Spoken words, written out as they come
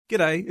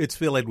G'day, it's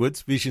Phil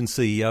Edwards, Vision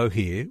CEO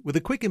here, with a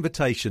quick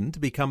invitation to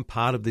become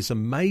part of this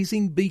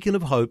amazing beacon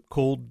of hope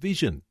called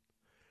Vision.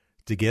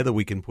 Together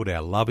we can put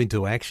our love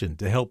into action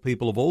to help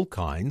people of all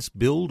kinds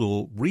build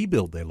or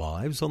rebuild their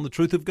lives on the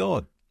truth of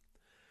God.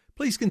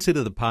 Please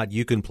consider the part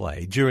you can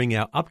play during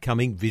our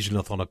upcoming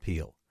Visionathon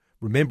appeal,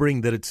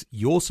 remembering that it's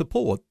your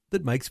support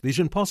that makes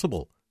Vision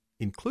possible,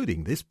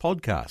 including this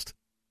podcast.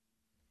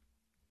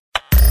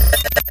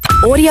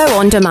 Audio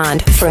on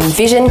demand from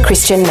Vision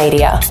Christian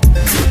Media.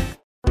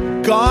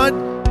 God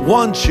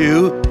wants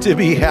you to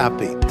be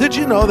happy. Did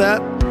you know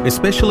that?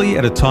 Especially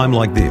at a time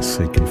like this,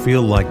 it can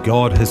feel like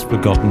God has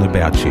forgotten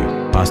about you.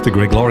 Pastor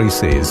Greg Laurie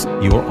says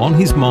you're on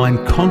his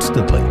mind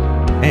constantly,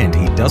 and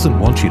he doesn't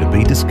want you to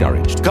be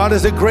discouraged. God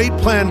has a great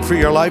plan for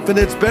your life, and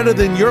it's better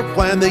than your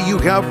plan that you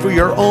have for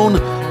your own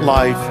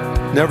life.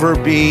 Never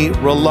be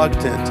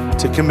reluctant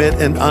to commit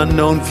an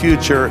unknown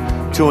future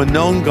to a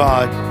known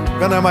God.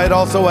 And I might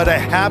also add a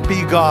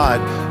happy God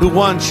who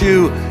wants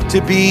you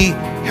to be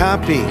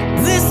happy.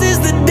 This is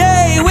the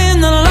day when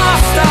the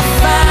lost are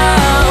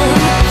found.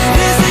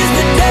 This is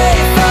the day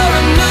for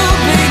a new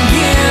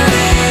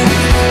beginning.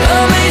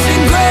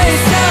 Amazing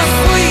grace, how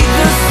sweet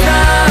the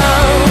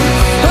sound.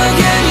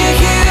 Again you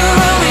hear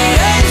all the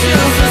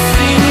angels are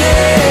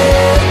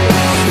singing.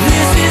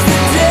 This is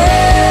the day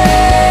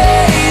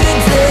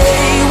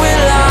when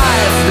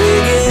life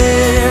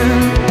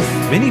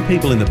begins. Many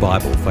people in the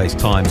Bible face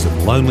times of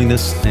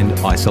loneliness and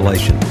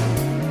isolation.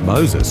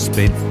 Moses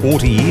spent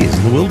 40 years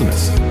in the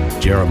wilderness.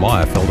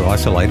 Jeremiah felt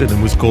isolated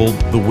and was called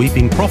the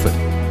weeping prophet.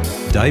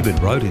 David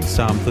wrote in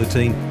Psalm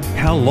 13,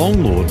 "How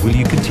long, Lord, will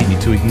you continue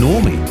to ignore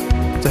me?"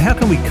 So how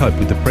can we cope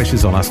with the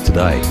pressures on us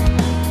today?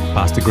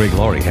 Pastor Greg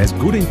Laurie has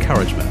good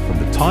encouragement from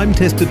the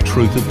time-tested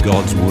truth of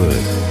God's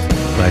Word.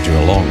 Glad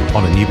you're along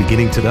on A New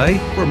Beginning today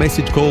for a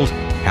message called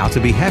How to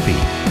Be Happy,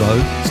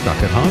 Though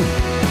Stuck at Home.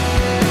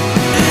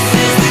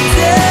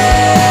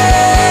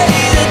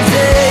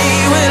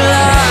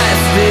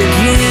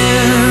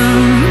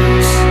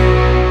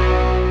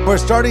 We're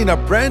starting a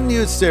brand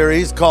new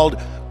series called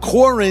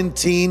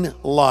Quarantine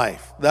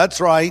Life. That's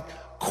right,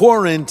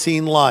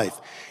 Quarantine Life.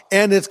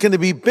 And it's going to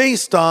be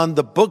based on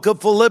the book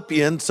of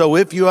Philippians. So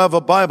if you have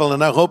a Bible,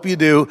 and I hope you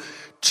do,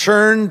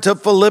 turn to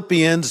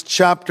Philippians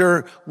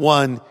chapter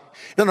 1.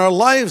 And our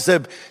lives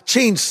have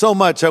changed so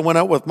much. I went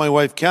out with my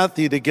wife,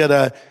 Kathy, to get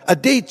a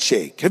date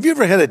shake. Have you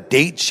ever had a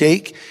date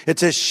shake?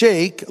 It's a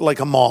shake,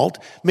 like a malt,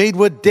 made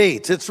with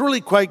dates. It's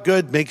really quite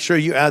good. Make sure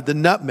you add the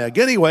nutmeg.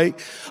 Anyway,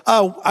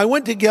 I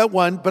went to get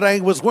one, but I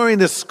was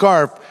wearing a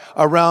scarf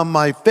around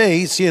my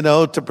face,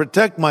 to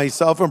protect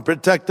myself and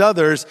protect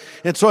others.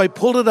 And so I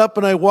pulled it up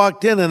and I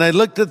walked in and I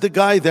looked at the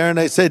guy there and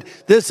I said,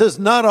 "This is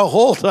not a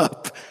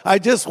holdup. I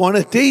just want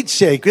a date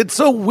shake." It's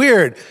so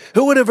weird.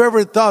 Who would have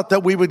ever thought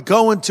that we would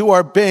go into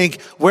our bank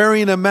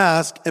wearing a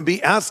mask and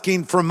be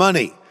asking for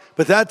money?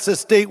 But that's the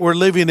state we're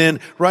living in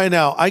right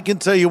now. I can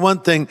tell you one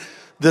thing.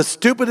 The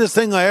stupidest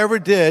thing I ever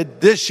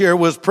did this year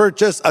was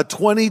purchase a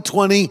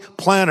 2020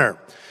 planner.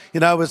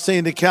 I was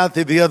saying to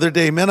Kathy the other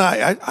day, man,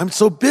 I'm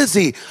so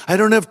busy. I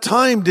don't have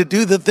time to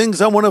do the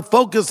things I want to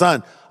focus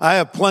on. I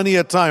have plenty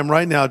of time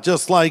right now,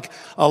 just like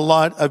a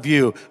lot of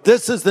you.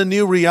 This is the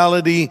new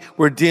reality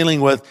we're dealing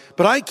with.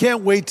 But I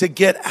can't wait to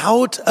get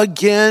out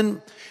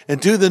again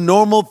and do the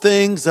normal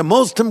things. And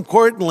most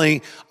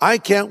importantly, I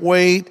can't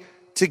wait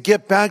to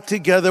get back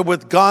together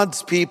with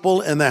God's people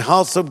in the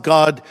house of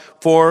God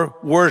for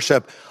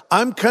worship.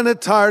 I'm kind of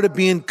tired of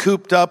being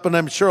cooped up, and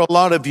I'm sure a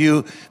lot of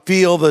you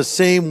feel the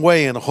same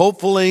way. And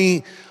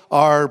hopefully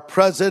our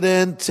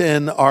president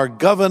and our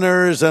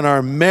governors and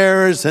our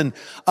mayors and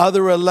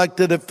other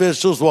elected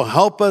officials will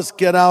help us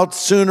get out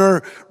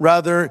sooner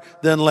rather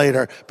than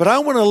later. But I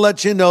want to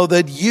let you know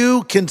that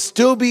you can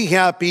still be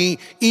happy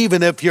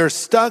even if you're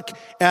stuck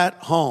at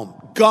home.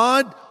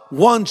 God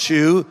wants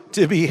you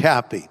to be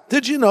happy.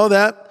 Did you know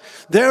that?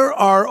 There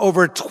are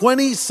over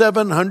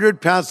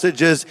 2,700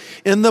 passages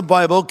in the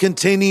Bible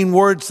containing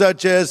words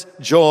such as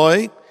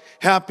joy,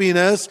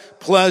 happiness,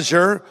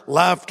 pleasure,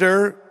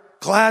 laughter,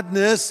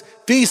 gladness,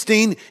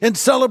 feasting, and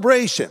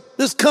celebration.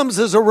 This comes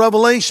as a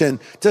revelation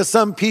to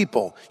some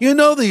people. You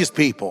know these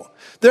people.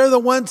 They're the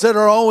ones that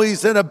are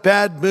always in a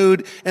bad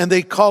mood, and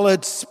they call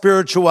it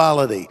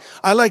spirituality.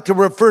 I like to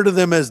refer to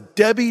them as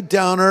Debbie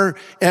Downer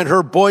and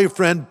her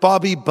boyfriend,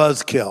 Bobby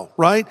Buzzkill,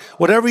 right?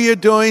 Whatever you're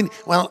doing,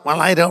 well,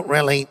 I don't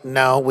really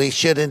know. We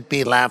shouldn't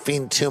be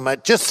laughing too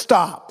much. Just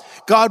stop.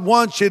 God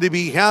wants you to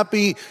be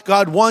happy.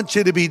 God wants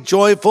you to be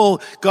joyful.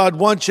 God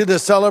wants you to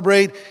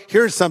celebrate.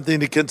 Here's something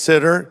to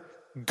consider.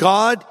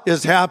 God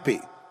is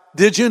happy.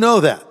 Did you know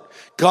that?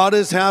 God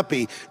is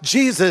happy.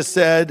 Jesus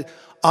said,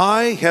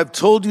 "I have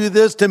told you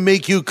this to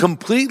make you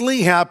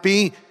completely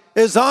happy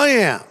as I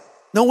am."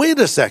 Now, wait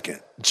a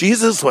second.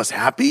 Jesus was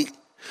happy?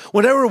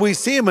 Whenever we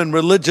see him in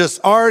religious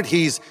art,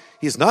 he's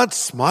not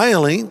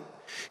smiling.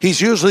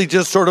 He's usually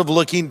just sort of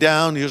looking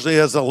down, usually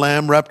has a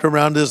lamb wrapped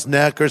around his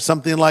neck or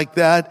something like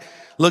that.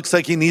 looks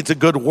like he needs a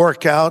good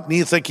workout,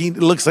 looks like he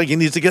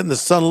needs to get in the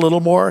sun a little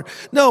more.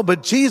 No,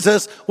 but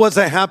Jesus was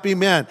a happy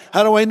man.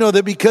 How do I know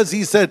that? Because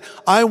he said,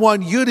 I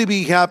want you to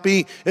be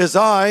happy as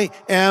I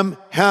am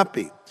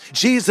happy.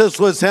 Jesus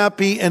was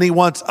happy, and he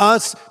wants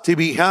us to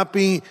be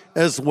happy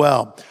as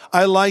well.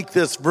 I like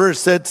this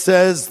verse that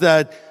says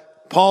that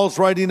Paul's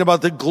writing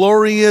about the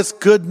glorious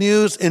good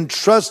news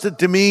entrusted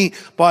to me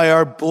by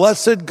our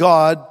blessed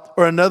God,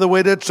 or another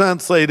way to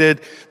translate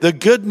it, the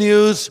good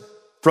news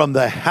from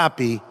the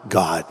happy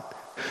God.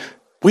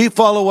 We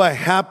follow a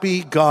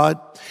happy God,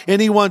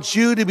 and he wants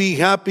you to be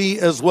happy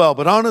as well.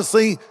 But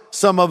honestly,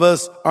 some of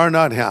us are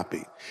not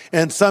happy.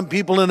 And some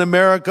people in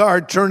America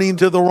are turning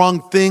to the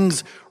wrong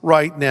things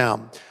right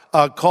now.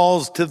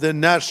 Calls to the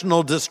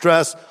National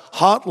Distress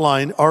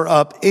Hotline are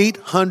up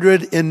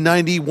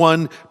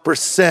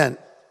 891%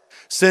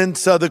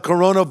 since the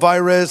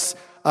coronavirus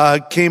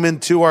came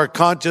into our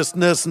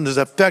consciousness and has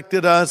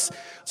affected us.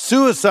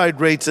 Suicide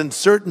rates in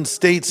certain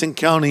states and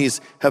counties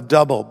have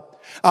doubled.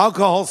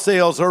 Alcohol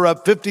sales are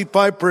up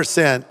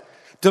 55%.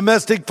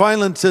 Domestic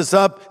violence is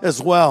up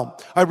as well.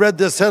 I read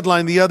this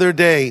headline the other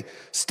day.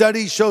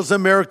 Study shows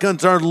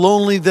Americans are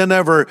lonely than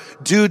ever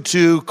due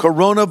to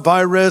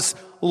coronavirus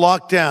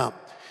lockdown.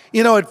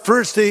 You know, at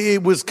first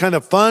it was kind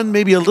of fun,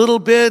 maybe a little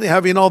bit,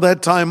 having all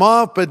that time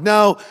off, but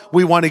now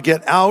we want to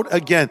get out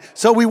again.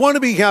 So we want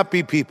to be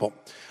happy people.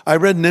 I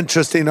read an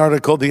interesting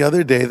article the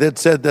other day that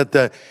said that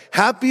the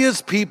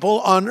happiest people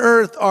on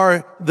earth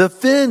are the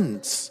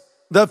Finns,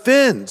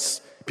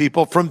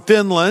 people from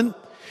Finland.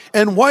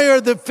 And why are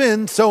the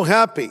Finns so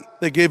happy?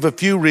 They gave a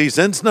few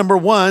reasons. Number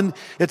one,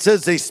 it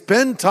says they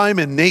spend time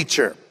in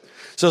nature.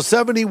 So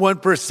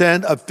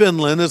 71% of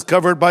Finland is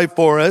covered by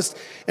forest.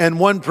 And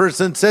one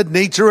person said,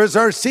 nature is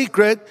our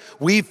secret.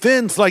 We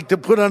Finns like to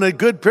put on a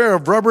good pair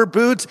of rubber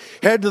boots,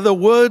 head to the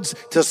woods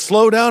to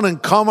slow down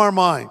and calm our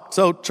mind.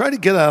 So try to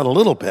get out a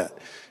little bit.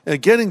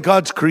 Get in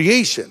God's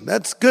creation.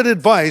 That's good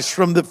advice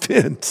from the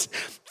Finns.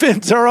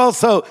 Finns are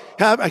also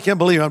happy. I can't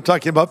believe I'm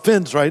talking about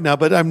Finns right now,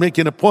 but I'm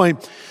making a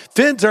point.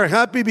 Finns are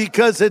happy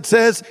because it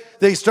says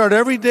they start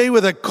every day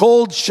with a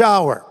cold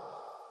shower.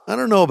 I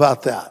don't know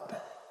about that.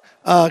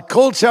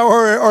 Cold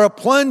shower or a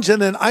plunge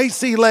in an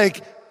icy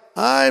lake.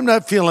 I'm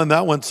not feeling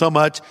that one so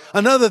much.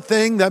 Another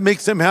thing that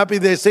makes them happy,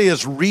 they say,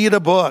 is read a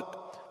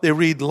book. They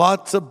read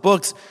lots of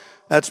books.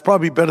 That's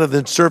probably better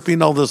than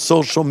surfing all the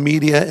social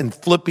media and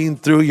flipping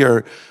through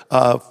your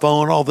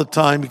phone all the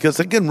time,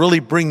 because it can really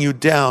bring you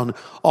down,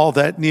 all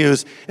that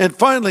news. And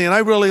finally, and I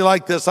really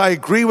like this, I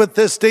agree with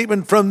this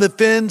statement from the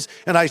Finns,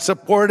 and I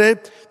support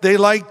it. They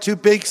like to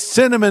bake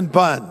cinnamon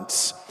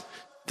buns.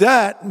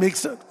 That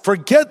makes,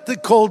 forget the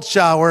cold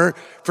shower,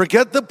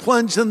 forget the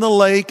plunge in the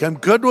lake. I'm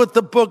good with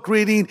the book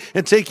reading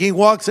and taking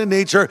walks in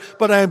nature,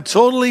 but I am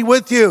totally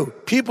with you,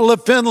 people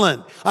of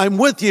Finland. I'm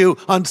with you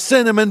on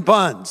cinnamon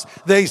buns.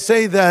 They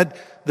say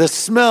that the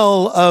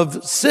smell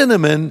of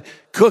cinnamon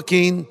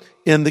cooking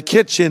in the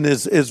kitchen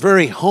is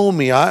very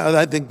homey.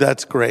 I think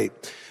that's great.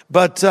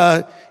 But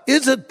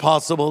is it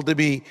possible to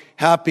be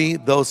happy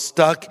though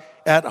stuck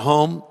at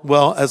home?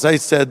 Well, as I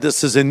said,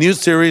 this is a new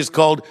series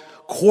called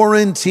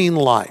Quarantine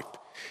Life.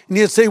 And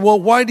you say,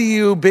 well, why do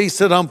you base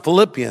it on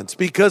Philippians?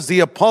 Because the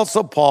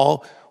Apostle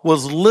Paul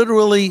was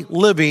literally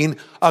living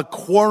a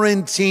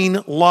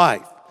quarantine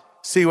life.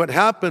 See, what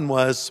happened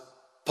was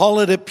Paul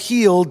had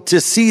appealed to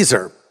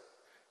Caesar.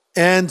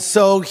 And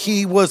so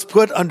he was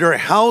put under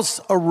house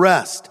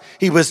arrest.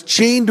 He was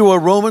chained to a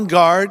Roman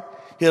guard.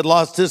 He had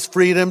lost his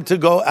freedom to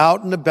go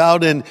out and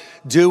about and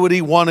do what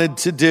he wanted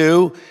to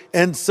do.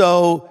 And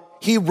so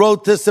he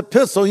wrote this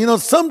epistle. You know,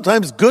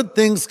 sometimes good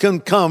things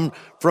can come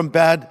from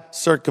bad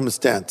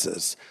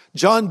circumstances.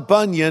 John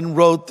Bunyan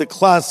wrote the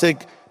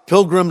classic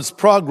Pilgrim's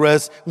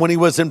Progress when he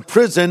was in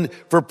prison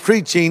for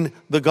preaching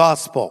the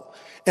gospel.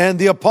 And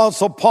the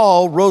Apostle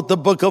Paul wrote the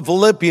book of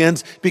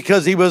Philippians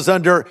because he was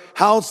under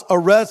house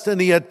arrest and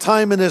he had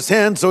time in his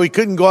hands, so he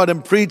couldn't go out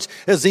and preach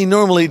as he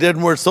normally did.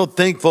 And we're so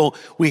thankful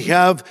we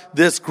have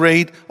this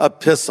great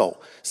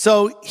epistle.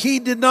 So he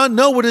did not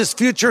know what his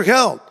future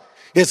held.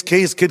 His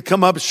case could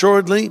come up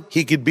shortly.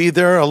 He could be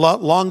there a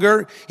lot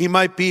longer. He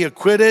might be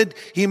acquitted.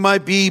 He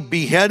might be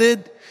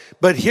beheaded.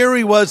 But here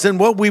he was in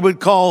what we would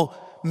call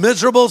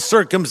miserable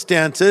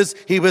circumstances.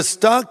 He was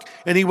stuck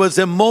and he was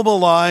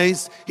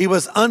immobilized. He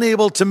was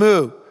unable to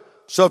move.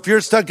 So if you're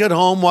stuck at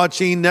home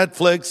watching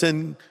Netflix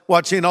and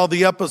watching all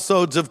the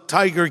episodes of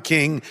Tiger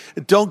King,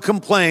 don't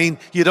complain.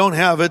 You don't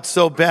have it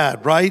so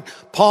bad, right?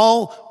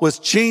 Paul was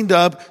chained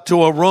up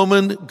to a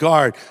Roman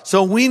guard.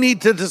 So we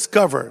need to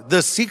discover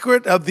the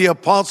secret of the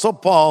Apostle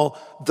Paul,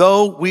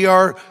 though we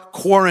are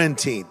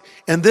quarantined.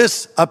 And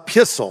this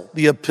epistle,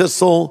 the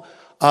epistle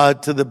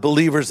to the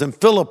believers in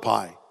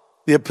Philippi,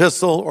 the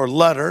epistle or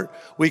letter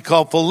we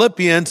call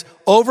Philippians,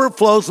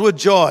 overflows with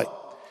joy.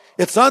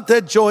 It's not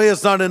that joy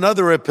is not in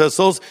other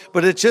epistles,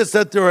 but it's just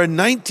that there are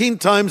 19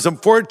 times in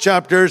 4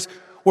 chapters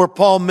where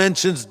Paul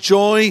mentions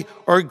joy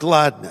or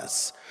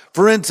gladness.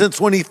 For instance,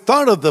 when he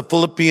thought of the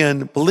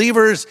Philippian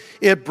believers,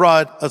 it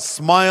brought a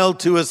smile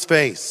to his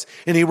face.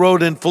 And he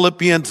wrote in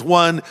Philippians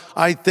 1,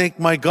 I thank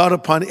my God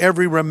upon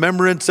every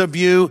remembrance of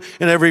you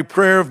and every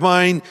prayer of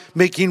mine,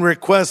 making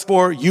requests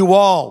for you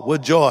all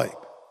with joy.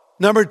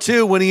 Number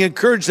 2, when he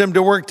encouraged them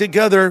to work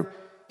together,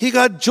 he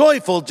got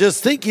joyful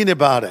just thinking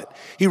about it.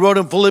 He wrote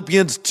in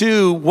Philippians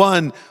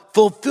 2:1,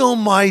 fulfill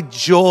my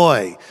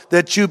joy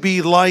that you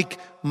be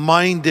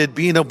like-minded,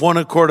 being of one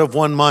accord, of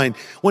one mind.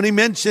 When he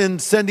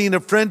mentioned sending a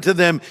friend to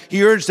them,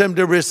 he urged them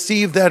to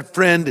receive that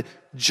friend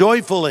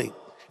joyfully.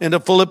 In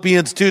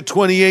Philippians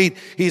 2:28,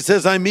 he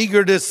says, I'm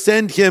eager to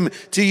send him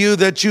to you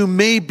that you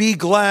may be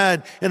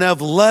glad and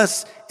have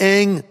less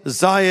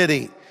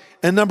anxiety.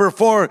 And number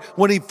 4,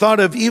 when he thought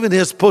of even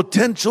his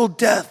potential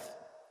death,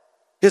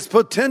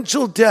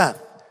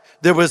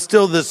 there was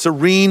still the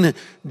serene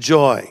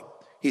joy.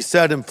 He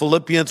said in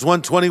Philippians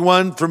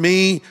 1:21, for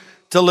me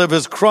to live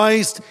is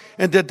Christ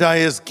and to die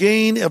is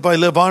gain. If I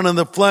live on in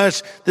the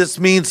flesh, this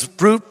means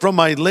fruit from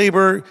my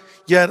labor.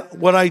 Yet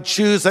what I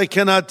choose, I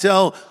cannot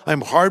tell.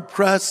 I'm hard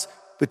pressed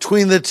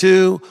between the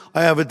two.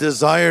 I have a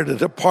desire to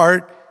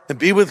depart and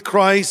be with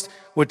Christ,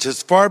 which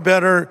is far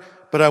better.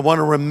 But I want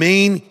to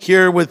remain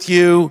here with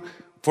you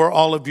for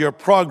all of your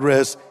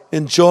progress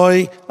and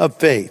joy of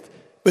faith.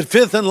 But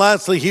 5th and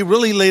lastly, he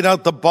really laid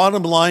out the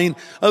bottom line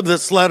of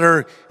this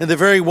letter in the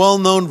very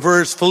well-known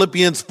verse,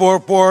 Philippians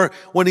 4:4,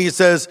 when he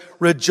says,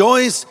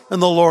 rejoice in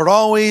the Lord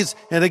always.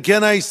 And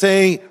again, I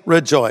say,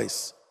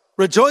 rejoice.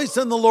 Rejoice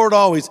in the Lord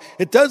always.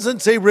 It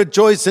doesn't say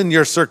rejoice in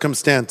your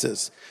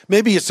circumstances.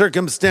 Maybe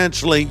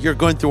circumstantially, you're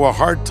going through a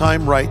hard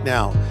time right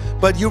now,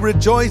 but you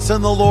rejoice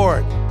in the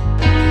Lord.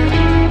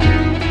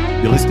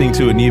 You're listening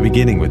to A New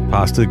Beginning with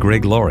Pastor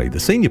Greg Laurie, the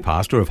senior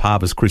pastor of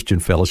Harvest Christian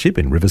Fellowship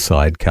in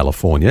Riverside,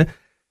 California.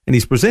 And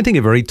he's presenting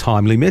a very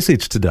timely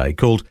message today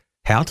called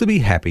How to Be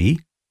Happy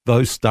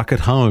Though Stuck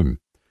at Home,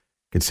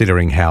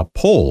 considering how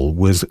Paul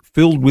was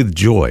filled with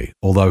joy,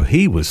 although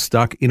he was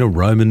stuck in a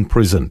Roman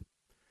prison.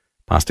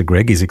 Pastor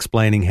Greg is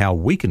explaining how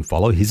we can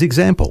follow his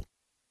example.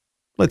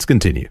 Let's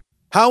continue.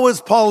 How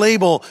was Paul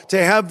able to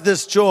have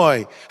this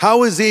joy? How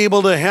was he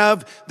able to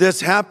have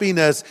this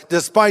happiness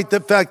despite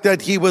the fact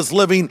that he was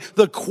living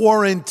the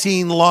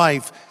quarantine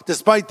life,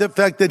 despite the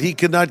fact that he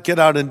could not get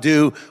out and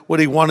do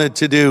what he wanted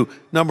to do?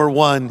 Number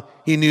 1,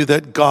 he knew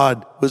that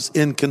God was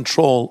in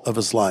control of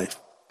his life.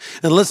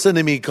 And listen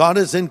to me, God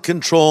is in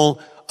control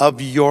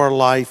of your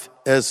life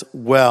as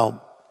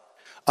well.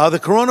 The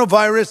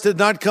coronavirus did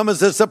not come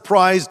as a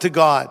surprise to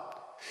God.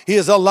 He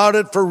has allowed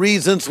it for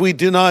reasons we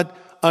do not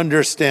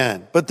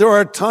understand. But there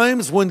are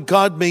times when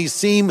God may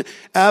seem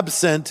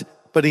absent,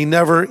 but he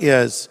never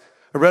is.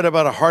 I read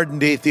about a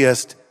hardened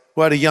atheist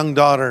who had a young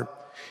daughter.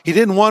 He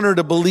didn't want her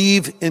to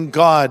believe in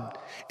God.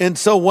 And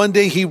so one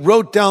day he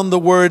wrote down the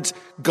words,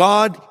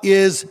 God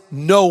is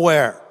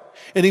nowhere.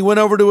 And he went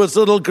over to his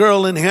little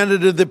girl and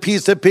handed her the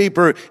piece of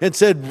paper and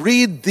said,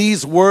 read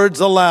these words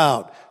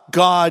aloud.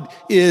 God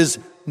is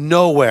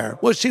nowhere.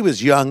 Well, she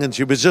was young and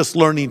she was just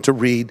learning to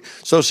read.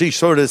 So she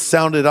sort of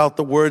sounded out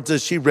the words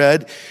as she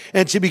read.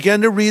 And she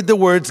began to read the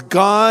words,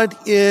 God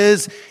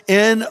is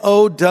Nowhere.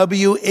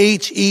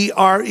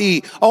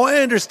 Oh, I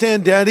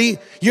understand, Daddy.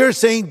 You're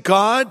saying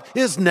God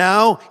is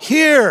now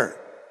here.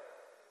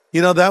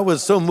 You know, that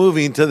was so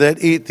moving to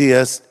that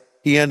atheist.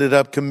 He ended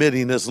up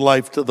committing his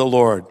life to the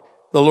Lord.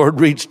 The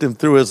Lord reached him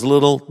through his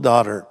little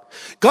daughter.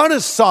 God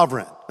is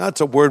sovereign.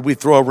 That's a word we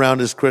throw around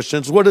as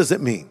Christians. What does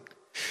it mean?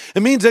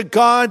 It means that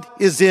God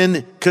is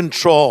in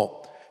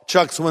control.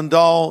 Chuck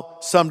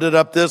Swindoll summed it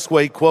up this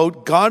way,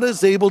 quote, God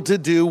is able to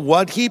do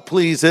what he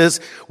pleases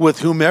with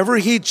whomever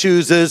he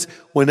chooses,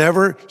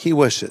 whenever he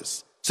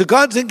wishes. So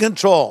God's in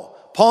control.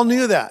 Paul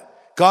knew that.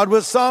 God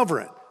was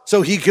sovereign,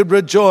 so he could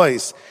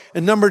rejoice.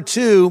 And number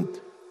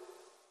 2,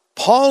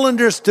 Paul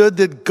understood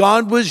that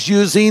God was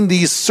using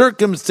these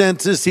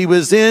circumstances he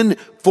was in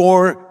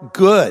for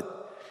good.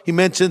 He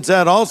mentions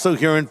that also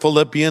here in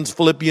Philippians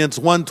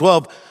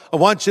 1:12. I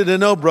want you to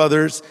know,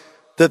 brothers,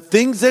 the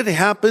things that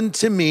happened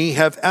to me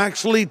have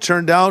actually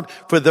turned out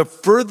for the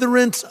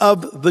furtherance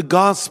of the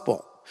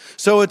gospel.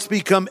 So it's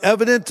become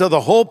evident to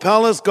the whole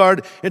palace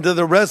guard and to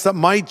the rest that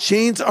my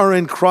chains are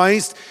in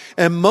Christ,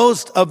 and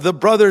most of the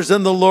brothers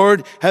in the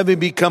Lord, having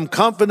become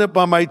confident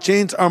by my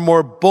chains, are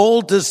more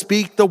bold to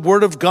speak the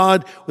word of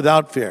God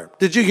without fear.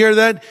 Did you hear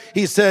that?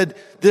 He said,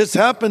 this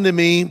happened to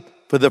me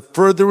for the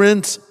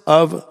furtherance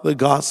of the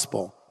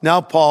gospel.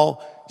 Now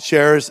Paul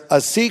shares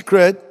a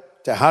secret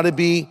to how to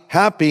be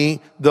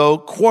happy though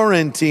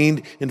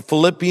quarantined in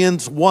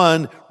Philippians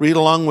 1. Read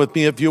along with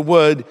me if you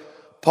would.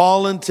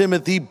 Paul and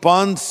Timothy,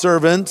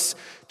 bondservants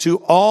to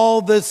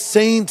all the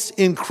saints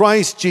in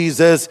Christ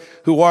Jesus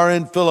who are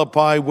in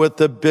Philippi with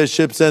the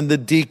bishops and the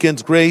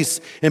deacons. Grace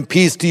and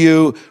peace to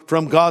you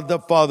from God the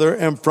Father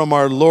and from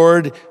our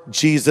Lord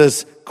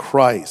Jesus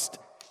Christ.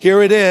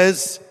 Here it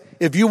is.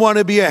 If you want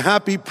to be a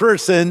happy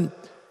person,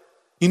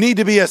 you need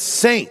to be a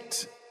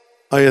saint.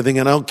 Oh, you're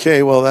thinking,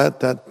 okay, well,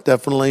 that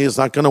definitely is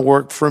not going to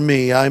work for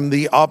me. I'm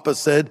the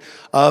opposite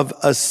of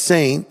a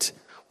saint.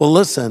 Well,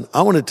 listen,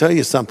 I want to tell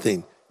you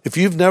something. If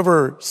you've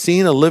never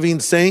seen a living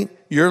saint,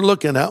 you're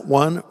looking at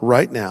one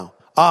right now.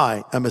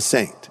 I am a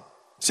saint.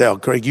 Say, oh,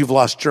 Greg, you've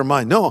lost your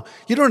mind. No,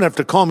 you don't have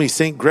to call me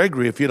Saint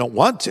Gregory if you don't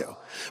want to.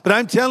 But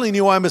I'm telling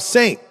you I'm a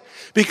saint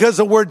because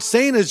the word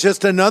saint is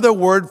just another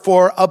word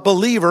for a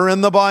believer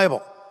in the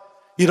Bible.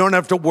 You don't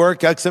have to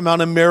work X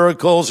amount of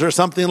miracles or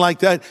something like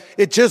that.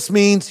 It just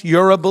means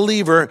you're a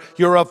believer.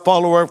 You're a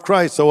follower of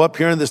Christ. So up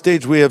here on the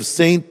stage, we have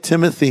Saint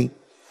Timothy.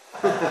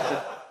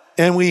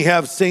 And we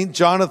have Saint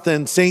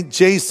Jonathan, Saint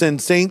Jason,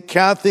 Saint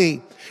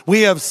Kathy.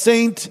 We have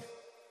Saint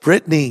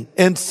Brittany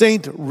and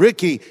Saint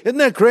Ricky. Isn't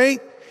that great?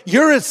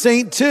 You're a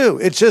saint too.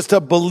 It's just a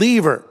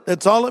believer.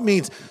 That's all it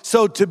means.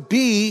 So to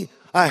be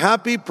a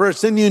happy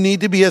person, you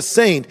need to be a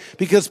saint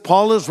because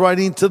Paul is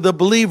writing to the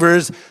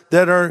believers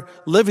that are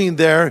living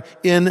there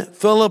in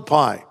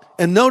Philippi.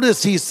 And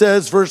notice he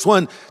says, verse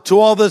 1, to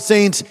all the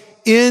saints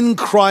in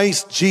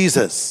Christ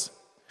Jesus.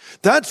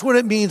 That's what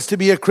it means to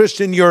be a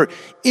Christian. You're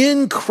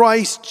in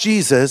Christ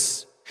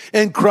Jesus,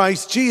 and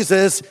Christ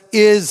Jesus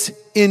is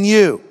in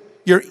you.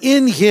 You're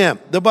in him.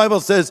 The Bible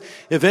says,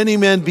 if any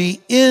man be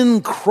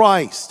in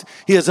Christ,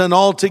 he is an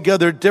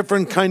altogether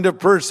different kind of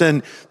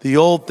person. The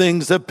old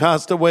things have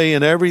passed away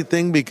and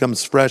everything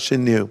becomes fresh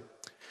and new.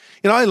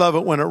 You know, I love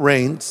it when it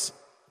rains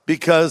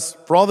because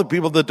for all the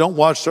people that don't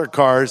wash their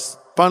cars,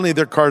 finally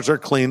their cars are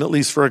clean, at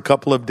least for a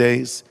couple of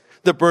days.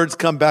 The birds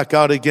come back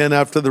out again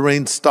after the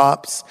rain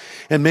stops,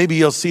 and maybe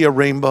you'll see a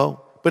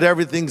rainbow, but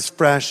everything's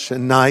fresh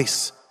and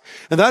nice.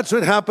 And that's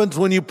what happens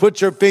when you put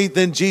your faith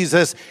in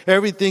Jesus.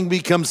 Everything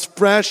becomes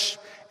fresh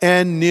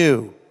and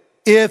new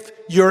if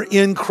you're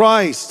in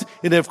Christ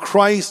and if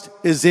Christ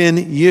is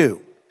in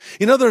you.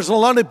 You know, there's a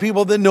lot of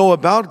people that know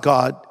about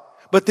God,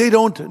 but they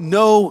don't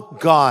know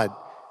God.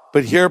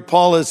 But here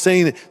Paul is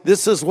saying,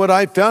 this is what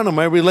I found in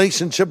my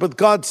relationship with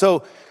God.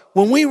 So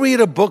when we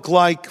read a book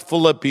like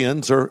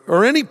Philippians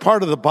or any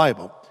part of the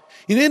Bible,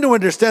 you need to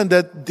understand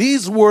that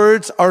these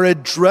words are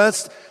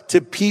addressed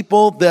to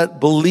people that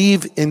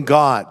believe in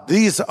God.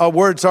 These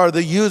words are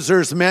the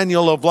user's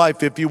manual of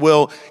life, if you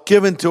will,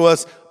 given to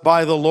us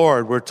by the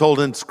Lord. We're told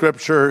in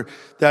Scripture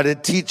that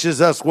it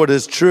teaches us what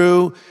is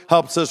true,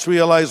 helps us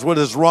realize what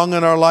is wrong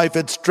in our life.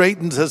 It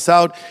straightens us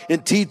out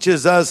and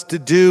teaches us to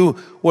do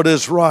what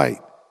is right.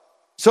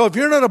 So if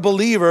you're not a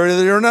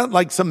believer, you're not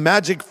like some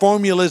magic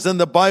formulas in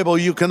the Bible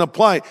you can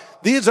apply.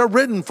 These are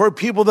written for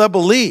people that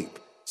believe.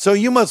 So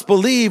you must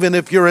believe, and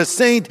if you're a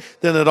saint,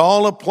 then it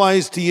all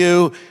applies to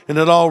you and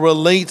it all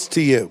relates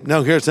to you.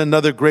 Now here's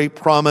another great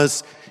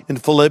promise in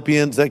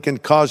Philippians that can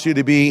cause you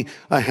to be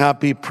a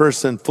happy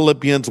person.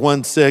 Philippians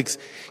 1:6,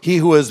 he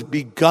who has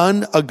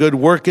begun a good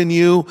work in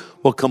you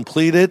will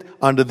complete it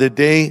unto the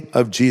day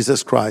of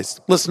Jesus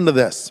Christ. Listen to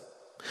this.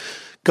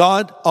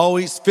 God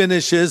always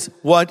finishes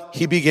what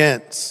he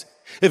begins.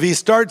 If he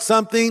starts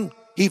something,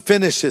 he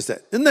finishes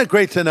it. Isn't that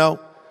great to know?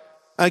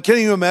 Can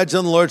you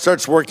imagine the Lord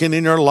starts working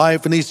in your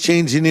life and he's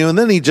changing you and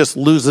then he just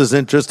loses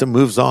interest and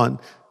moves on?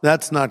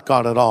 That's not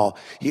God at all.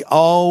 He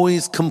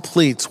always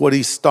completes what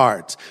he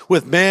starts.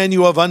 With man,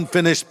 you have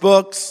unfinished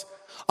books,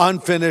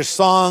 unfinished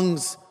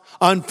songs,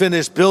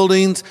 unfinished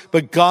buildings,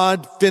 but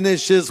God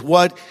finishes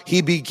what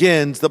he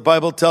begins. The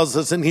Bible tells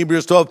us in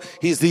Hebrews 12,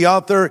 he's the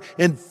author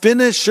and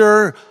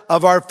finisher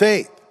of our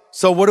faith.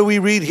 So what do we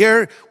read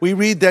here? We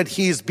read that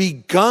he's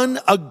begun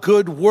a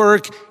good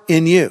work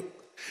in you.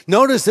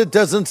 Notice it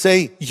doesn't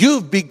say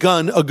you've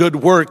begun a good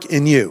work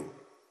in you.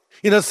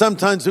 You know,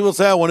 sometimes people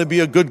say, I want to be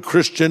a good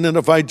Christian, and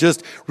if I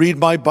just read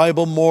my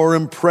Bible more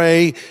and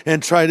pray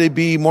and try to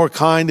be more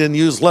kind and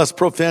use less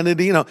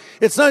profanity, you know,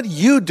 it's not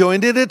you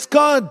doing it, it's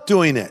God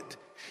doing it.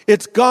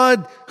 It's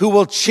God who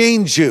will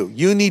change you.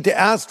 You need to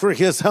ask for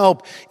his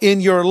help in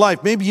your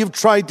life. Maybe you've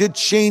tried to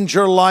change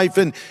your life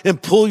and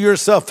pull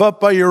yourself up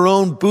by your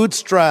own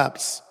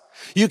bootstraps.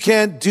 You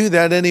can't do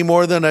that any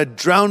more than a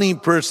drowning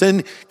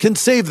person can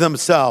save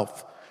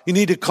themselves. You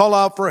need to call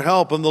out for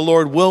help, and the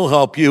Lord will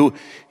help you,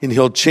 and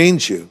he'll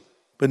change you.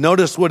 But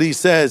notice what he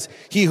says,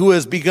 he who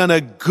has begun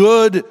a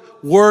good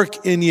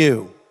work in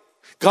you.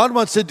 God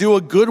wants to do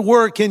a good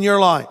work in your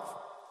life.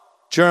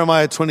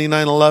 Jeremiah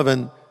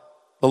 29:11,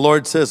 the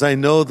Lord says, I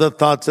know the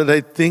thoughts that I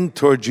think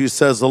towards you,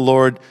 says the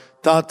Lord,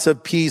 thoughts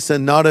of peace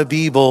and not of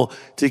evil,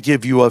 to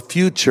give you a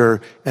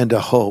future and a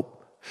hope.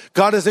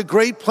 God has a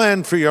great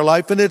plan for your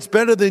life, and it's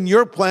better than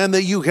your plan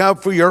that you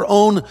have for your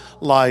own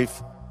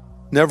life.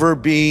 Never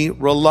be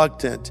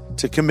reluctant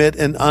to commit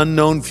an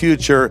unknown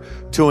future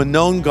to a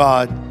known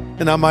God,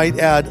 and I might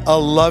add a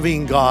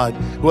loving God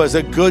who has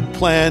a good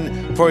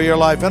plan for your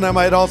life. And I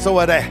might also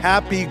add a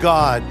happy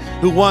God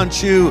who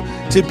wants you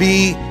to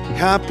be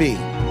happy.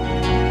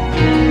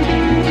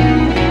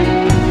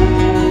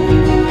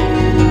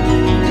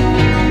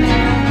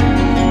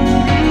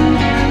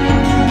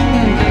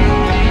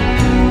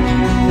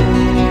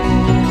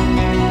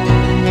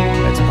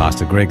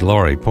 Pastor Greg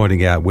Laurie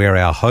pointing out where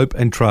our hope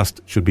and trust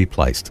should be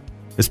placed,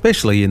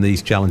 especially in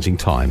these challenging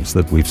times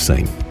that we've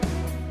seen.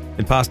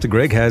 And Pastor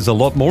Greg has a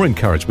lot more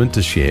encouragement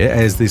to share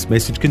as this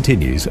message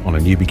continues on A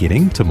New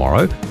Beginning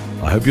tomorrow.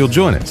 I hope you'll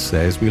join us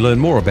as we learn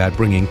more about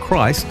bringing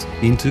Christ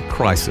into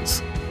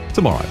crisis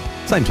tomorrow.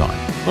 Same time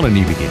on A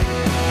New Beginning.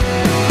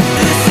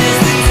 This is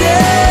the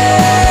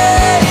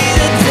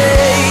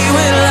day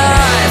when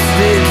life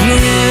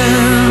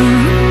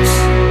begins.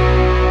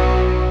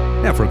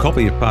 Now, for a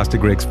copy of Pastor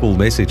Greg's full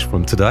message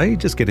from today,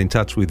 just get in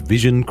touch with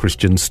Vision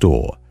Christian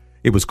Store.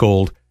 It was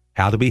called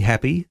How to Be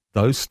Happy,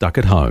 Those Stuck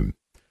at Home.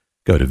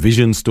 Go to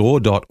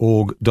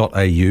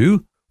visionstore.org.au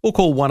or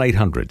call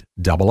 1800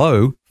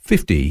 00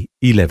 50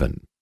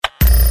 11.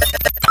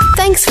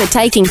 Thanks for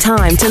taking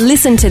time to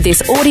listen to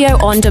this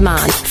audio on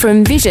demand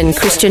from Vision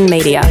Christian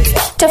Media.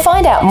 To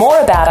find out more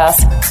about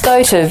us,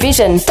 go to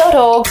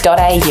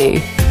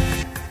vision.org.au.